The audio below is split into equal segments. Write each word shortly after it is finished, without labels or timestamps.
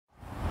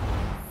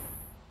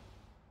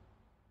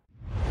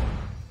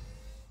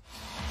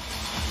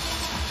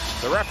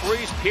The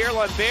referees Pierre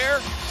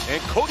Lambert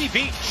and Cody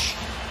Beach.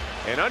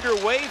 And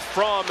underway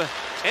from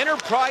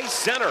Enterprise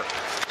Center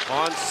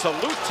on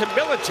Salute to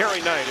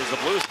Military Night as the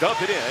Blues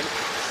dump it in.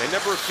 And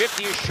number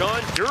 50 is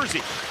Sean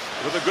Dursey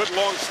with a good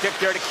long stick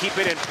there to keep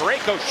it in.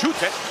 Parayko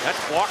shoots it.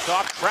 That's blocked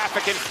off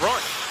traffic in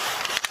front.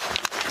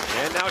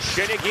 And now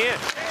Shin again.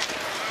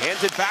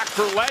 Hands it back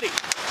for Leddy.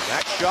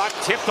 That shot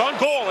tipped on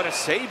goal and a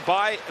save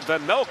by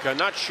Vejmelka.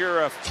 Not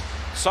sure if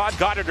Saad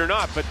got it or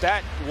not, but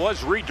that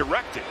was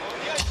redirected.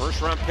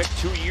 First round pick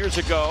 2 years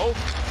ago.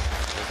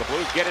 As the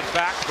Blues get it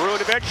back,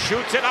 Perunovic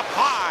shoots it up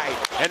high,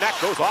 and that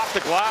goes off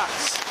the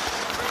glass.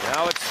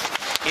 Now it's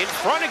in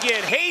front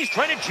again. Hayes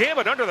trying to jam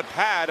it under the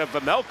pad of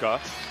Vejmelka.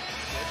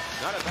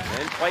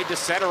 And played to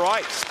center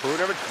ice.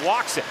 Perunovic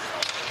blocks it.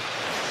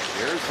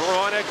 Here's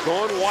Verona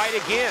going wide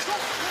again.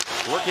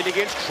 Working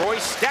against Troy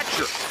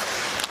Stetcher.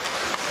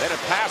 Then a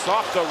pass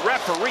off the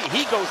referee.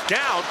 He goes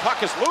down.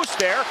 Puck is loose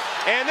there.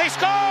 And they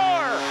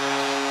score!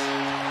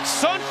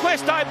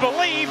 Sundqvist, I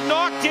believe,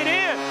 knocked it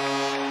in.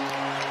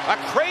 A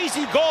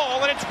crazy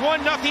goal, and it's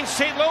 1-0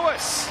 St.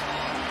 Louis.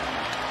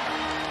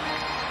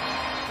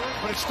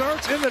 But it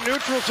starts in the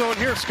neutral zone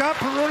here. Scott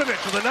Perunovic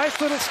with a nice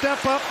little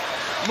step up.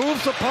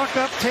 Moves the puck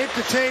up tape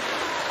to tape.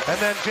 And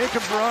then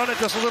Jacob Verona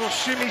does a little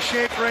shimmy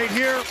shake right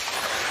here.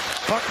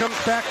 Puck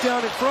comes back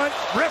down in front.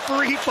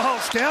 Referee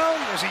falls down.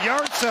 There's a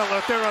yard sale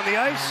out there on the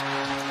ice.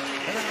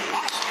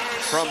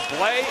 From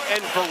Blais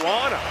and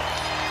Verona.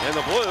 And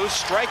the Blues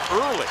strike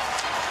early.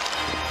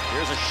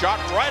 Here's a shot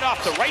right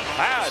off the right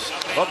pad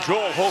of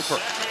Joel Hofer.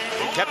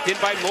 And kept in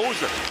by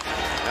Moser.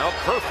 Now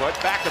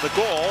Kerfoot back of the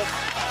goal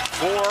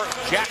for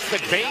Jack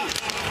McBain.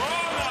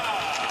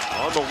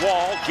 On the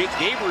wall, Jake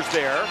Neighbors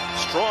there.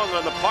 Strong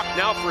on the puck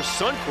now for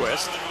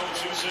Sundqvist.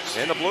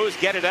 And the Blues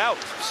get it out.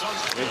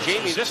 And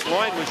Jamie, this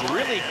line was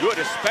really good,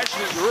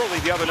 especially early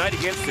the other night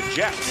against the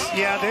Jets.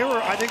 Yeah,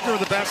 I think they were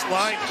the best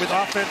line with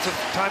offensive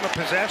time of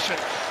possession.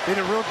 They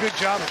did a real good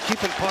job of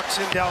keeping pucks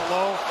in down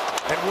low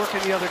and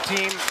working the other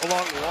team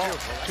along the wall.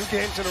 2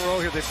 games in a row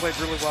here, they played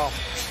really well.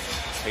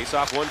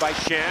 Face-off won by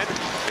Shen.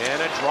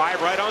 And a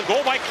drive right on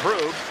goal by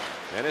Krug.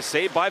 And a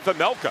save by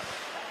Vejmelka.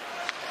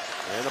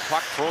 And the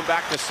puck thrown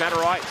back to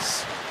center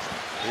ice.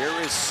 Here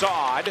is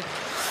Saad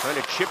trying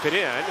to chip it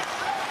in.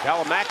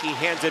 Kalamaki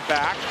hands it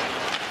back.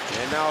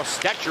 And now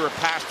Stetcher a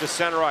pass to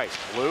center ice.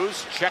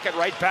 Blues check it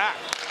right back.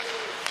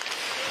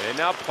 And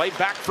now play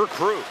back for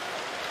Krug.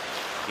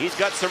 He's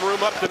got some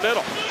room up the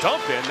middle.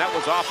 Dump in. That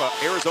was off an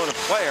Arizona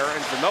player,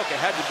 and Vejmelka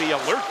had to be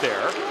alert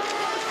there.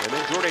 And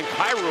then Jordan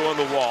Kyrou on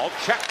the wall.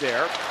 Check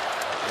there.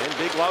 And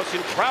Big Louse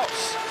and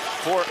Krause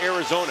for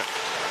Arizona.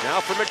 Now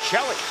for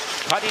Michelli.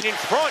 Cutting in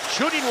front,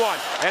 shooting one.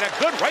 And a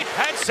good right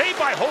pad save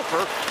by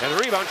Hofer. And the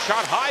rebound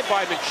shot high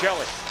by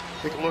Michelli.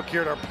 Take a look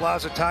here at our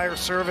Plaza Tire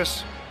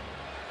service.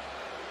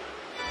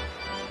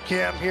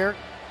 Cam here.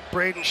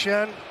 Braden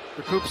Shen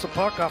recoups the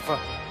puck off a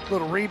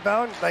little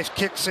rebound. Nice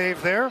kick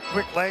save there.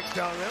 Quick legs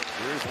down there.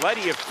 Here's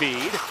Leddy a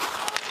feed.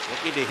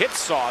 Looking to hit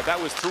Saad.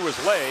 That was through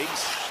his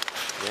legs.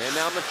 And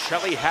now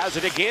Michelli has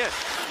it again.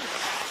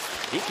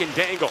 He can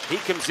dangle. He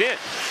comes in.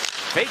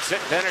 Fakes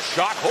it. Then a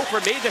shot.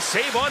 Hofer made the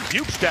save on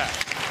Bukestad.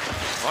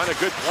 On a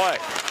good play.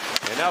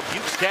 And now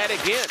Bukestad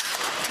again.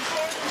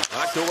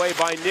 Knocked away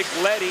by Nick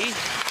Leddy.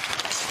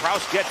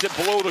 Krause gets it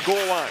below the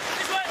goal line.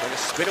 And a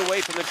spin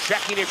away from the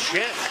checking of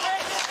Shen.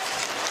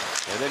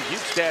 And then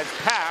Bukestad's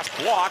pass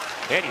blocked.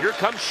 And here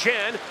comes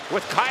Shen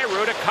with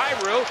Kyrou to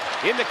Kyrou.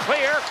 In the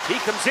clear. He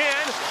comes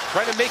in.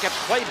 Trying to make a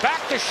play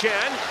back to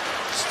Shen.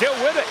 Still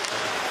with it.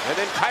 And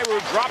then Kyrou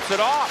drops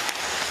it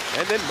off.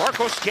 And then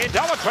Marco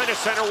Scandella trying to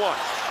center one.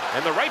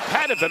 And the right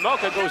pad of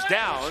Vejmelka goes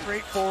down.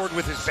 Straightforward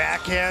with his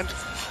backhand.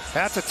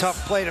 That's a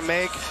tough play to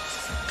make.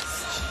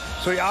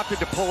 So he opted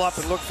to pull up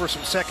and look for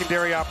some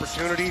secondary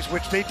opportunities,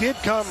 which they did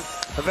come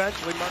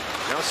eventually.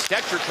 Now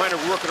Stetcher trying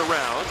to work it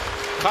around.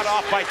 Cut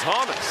off by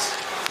Thomas.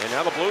 And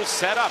now the Blues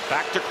set up.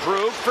 Back to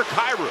Krug for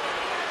Kyrou.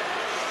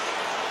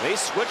 They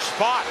switch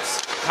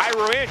spots.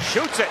 Kyrou in,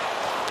 shoots it.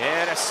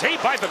 And a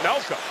save by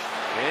Vejmelka.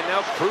 And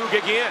now Krug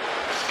again.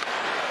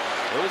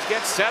 Blues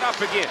get set up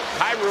again.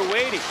 Kyrou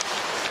waiting.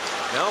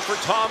 Now for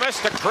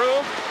Thomas to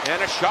Krug.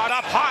 And a shot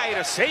up high and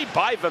a save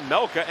by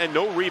Vejmelka and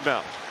no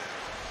rebound.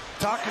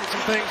 Talking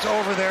some things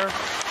over there.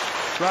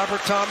 Robert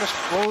Thomas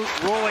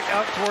rolling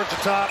out towards the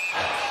top.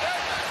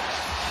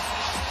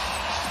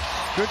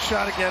 Good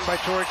shot again by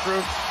Torrey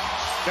Krug.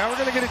 Now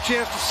we're going to get a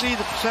chance to see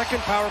the second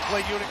power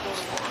play unit go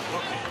to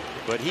work.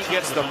 But he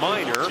gets the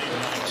minor,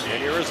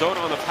 and Arizona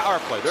on the power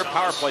play. Their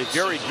power play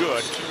very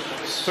good.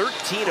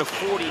 13 of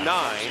 49,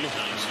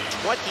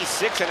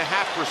 26.5%.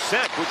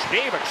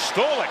 Buchnevich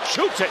stole it,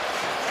 shoots it.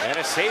 And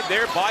a save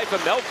there by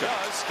Vejmelka.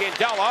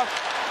 Scandella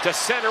to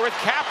center with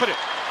Kapanen.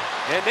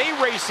 And they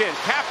race in.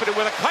 Kapanen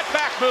with a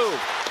cutback move.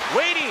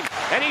 Waiting,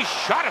 and he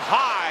shot it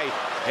high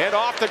and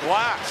off the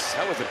glass.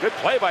 That was a good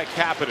play by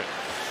Kapanen.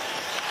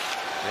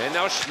 And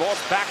now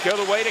Schmaltz back the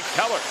other way to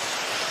Keller.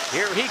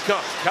 Here he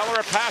comes. Keller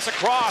a pass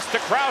across to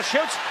Krause,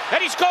 shoots,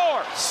 and he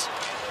scores.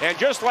 And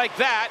just like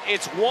that,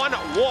 it's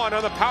 1-1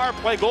 on the power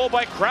play goal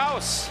by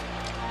Krause.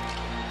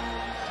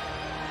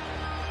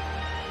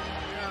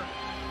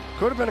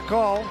 Could have been a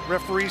call.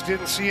 Referees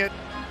didn't see it.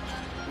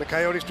 The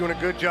Coyotes doing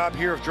a good job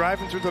here of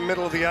driving through the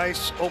middle of the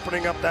ice,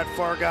 opening up that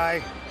far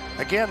guy.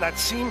 Again, that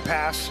seam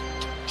pass.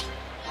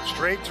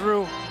 Straight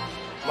through.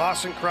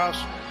 Lawson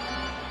Cross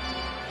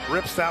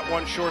rips that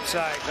one short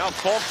side. Now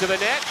Falk to the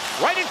net,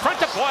 right in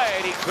front of play,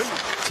 and he couldn't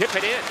tip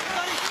it in.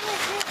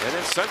 And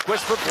then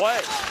Sundqvist for play.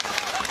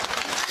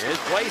 His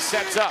play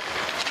sets up.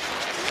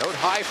 Out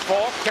high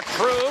Falk to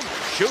Krug,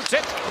 shoots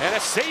it, and a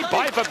save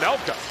by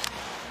Vejmelka.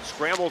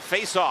 Scrambled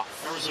face-off.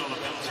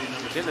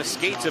 In the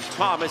skates of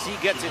Thomas, he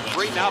gets it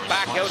free, now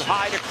back out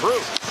high to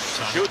Krug.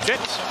 Shoots it,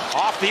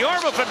 off the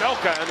arm of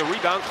Vejmelka, and the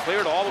rebound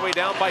cleared all the way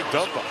down by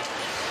Dumba.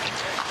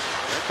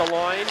 At the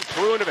line,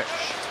 Perunovic.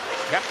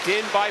 Kept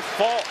in by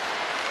Falk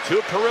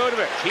to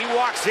Perunovic. He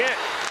walks in,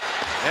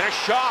 and a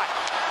shot,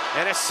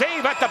 and a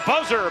save at the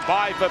buzzer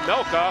by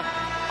Vejmelka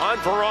on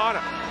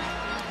Verona.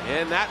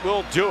 And that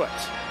will do it.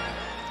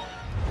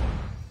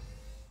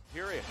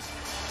 Period.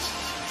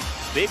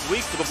 Big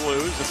week for the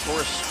Blues. Of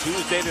course,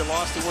 Tuesday they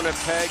lost to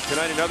Winnipeg.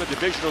 Tonight another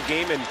divisional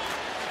game, and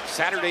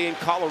Saturday in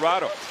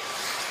Colorado.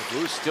 The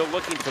Blues still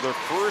looking for their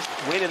first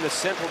win in the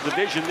Central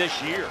Division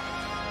this year.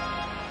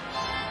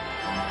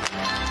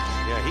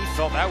 Yeah, he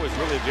felt that was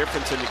really the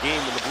difference in the game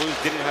when the Blues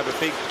didn't have a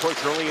big push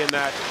early in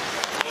that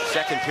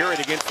second period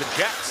against the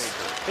Jets.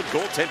 The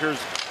goaltenders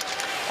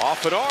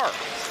often are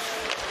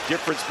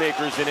difference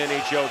makers in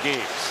NHL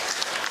games.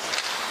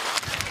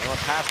 Well, a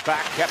pass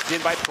back kept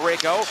in by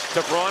Parayko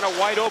to Verona,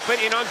 wide open,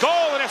 in on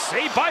goal, and a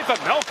save by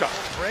Vejmelka.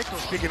 Parayko,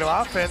 speaking of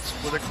offense,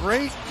 with a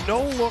great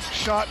no-look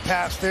shot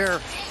pass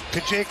there to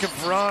Jacob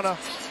Verona.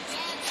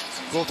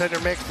 Goaltender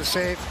makes the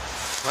save.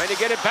 Trying to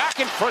get it back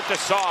in front to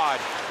Saad,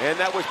 and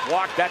that was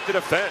blocked at the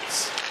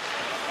defense.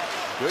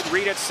 Good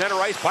read at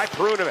center ice by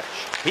Perunovic.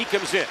 He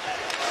comes in.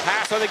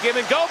 Pass on the give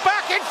and go,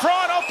 back in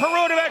front. Oh,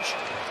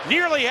 Perunovic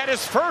nearly had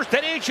his first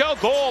NHL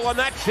goal on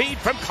that feed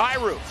from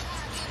Kyrou.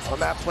 On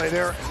that play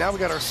there, and now we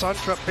got our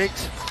Suntra big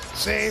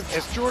save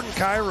as Jordan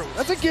Kyrou.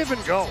 That's a give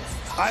and go.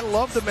 I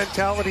love the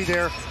mentality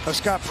there of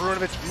Scott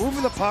Perunovic,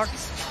 moving the puck,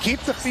 keep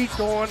the feet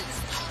going,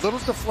 little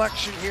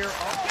deflection here.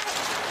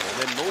 And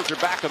then Moser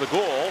back of the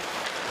goal.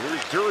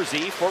 Here's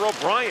Jersey for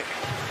O'Brien.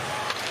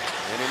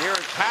 And an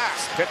errant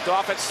pass picked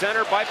off at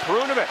center by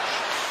Perunovic.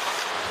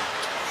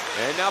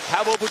 And now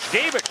Pavel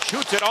Buchnevich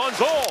shoots it on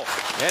goal.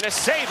 And a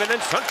save, and then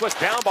Sundqvist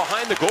down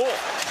behind the goal.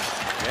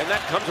 And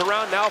that comes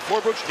around now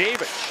for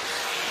Buchnevich.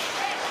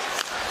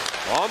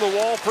 On the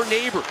wall for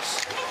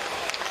Neighbors.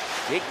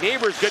 Jake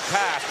Neighbors, good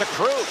pass to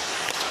Krug.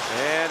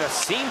 And a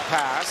seam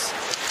pass.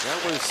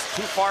 That was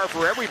too far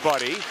for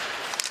everybody.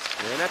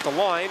 And at the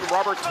line,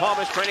 Robert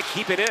Thomas trying to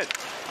keep it in.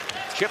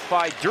 Chipped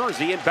by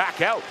Jersey and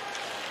back out.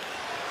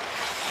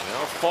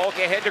 Now Falk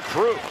ahead to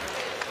Krug.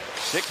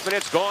 6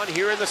 minutes gone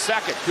here in the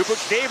second. To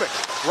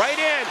Buchnevich, right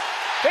in.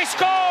 They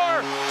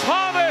score!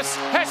 Thomas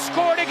has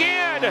scored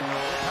again!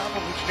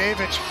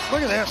 Buchnevich,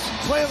 look at this,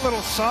 playing a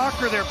little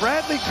soccer there.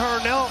 Bradley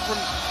Carnell from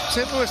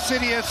St. Louis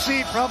City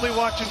SC probably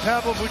watching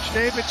Pavel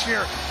Buchnevich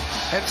here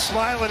and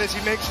smiling as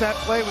he makes that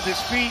play with his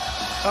feet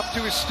up to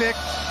his stick,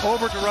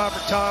 over to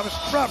Robert Thomas.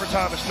 Robert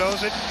Thomas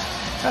knows it.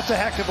 That's a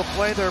heck of a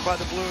play there by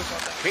the Blues.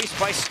 Faced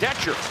by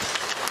Stetcher.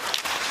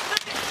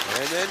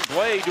 And then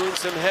Blay doing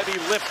some heavy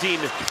lifting.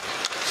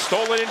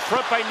 Stolen in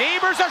front by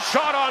Neighbors, a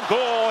shot on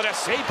goal, and a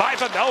save by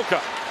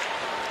Vejmelka.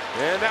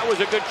 And that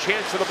was a good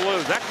chance for the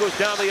Blues. That goes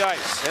down the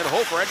ice, and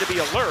Hofer had to be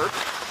alert.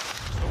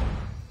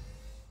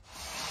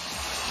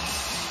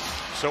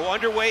 So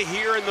underway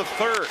here in the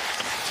third.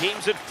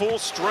 Teams at full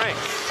strength.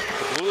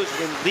 The Blues have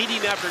been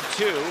leading after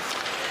two.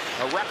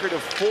 A record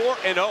of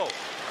 4-0.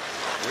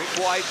 Rink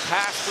wide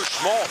pass for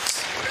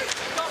Schmaltz.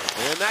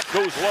 And that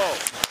goes low.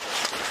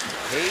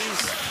 Hayes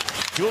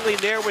dueling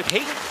there with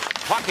Hayden.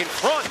 Puck in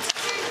front.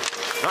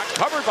 Not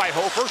covered by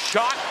Hofer.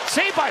 Shot.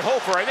 Saved by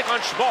Hofer, I think,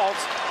 on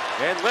Schmaltz.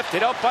 And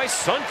lifted up by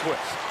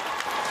Sundqvist.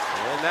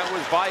 And that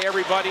was by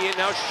everybody. And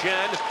now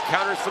Shen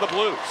counters for the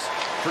Blues.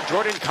 For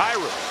Jordan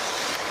Kyrou.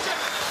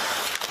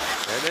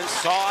 And then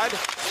Saad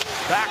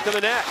back to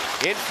the net.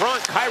 In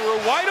front, Kyrou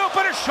wide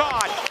open, a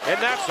shot.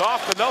 And that's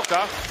off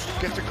Vejmelka.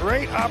 Gets a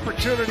great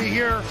opportunity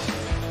here.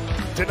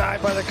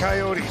 Denied by the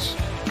Coyotes.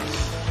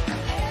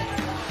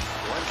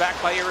 One back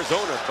by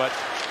Arizona, but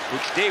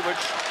Buchnevich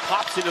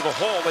pops into the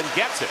hole and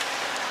gets it.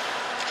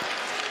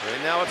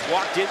 And now it's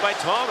walked in by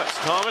Thomas.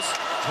 Thomas,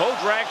 toe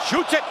drag,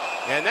 shoots it.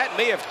 And that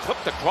may have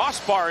clipped the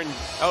crossbar and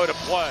out of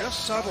play.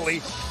 Just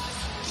subtly.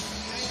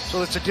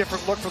 So it's a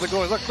different look for the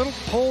goalie. Look, little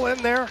pull in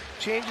there,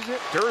 changes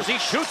it. Jersey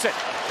shoots it.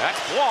 That's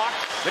blocked.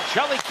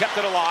 Michelli kept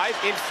it alive.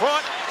 In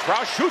front,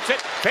 Krause shoots it,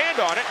 fanned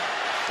on it.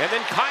 And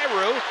then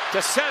Kyrou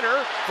to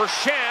center for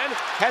Shen,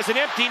 has an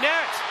empty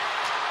net.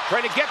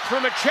 Trying to get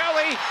through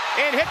Michelli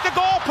and hit the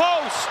goal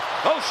post.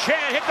 Oh,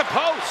 Shen hit the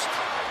post.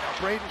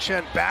 Braden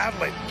Shen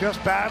battling,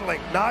 just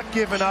battling, not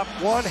giving up.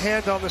 One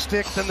hand on the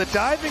stick, then the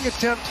diving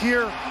attempt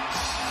here,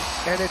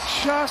 and it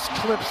just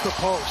clips the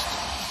post.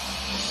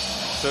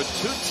 So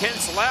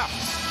 2/10 left.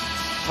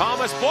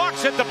 Thomas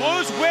blocks it, the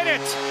Blues win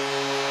it.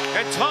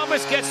 And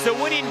Thomas gets the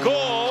winning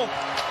goal,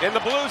 and the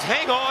Blues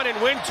hang on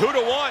and win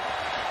 2-1.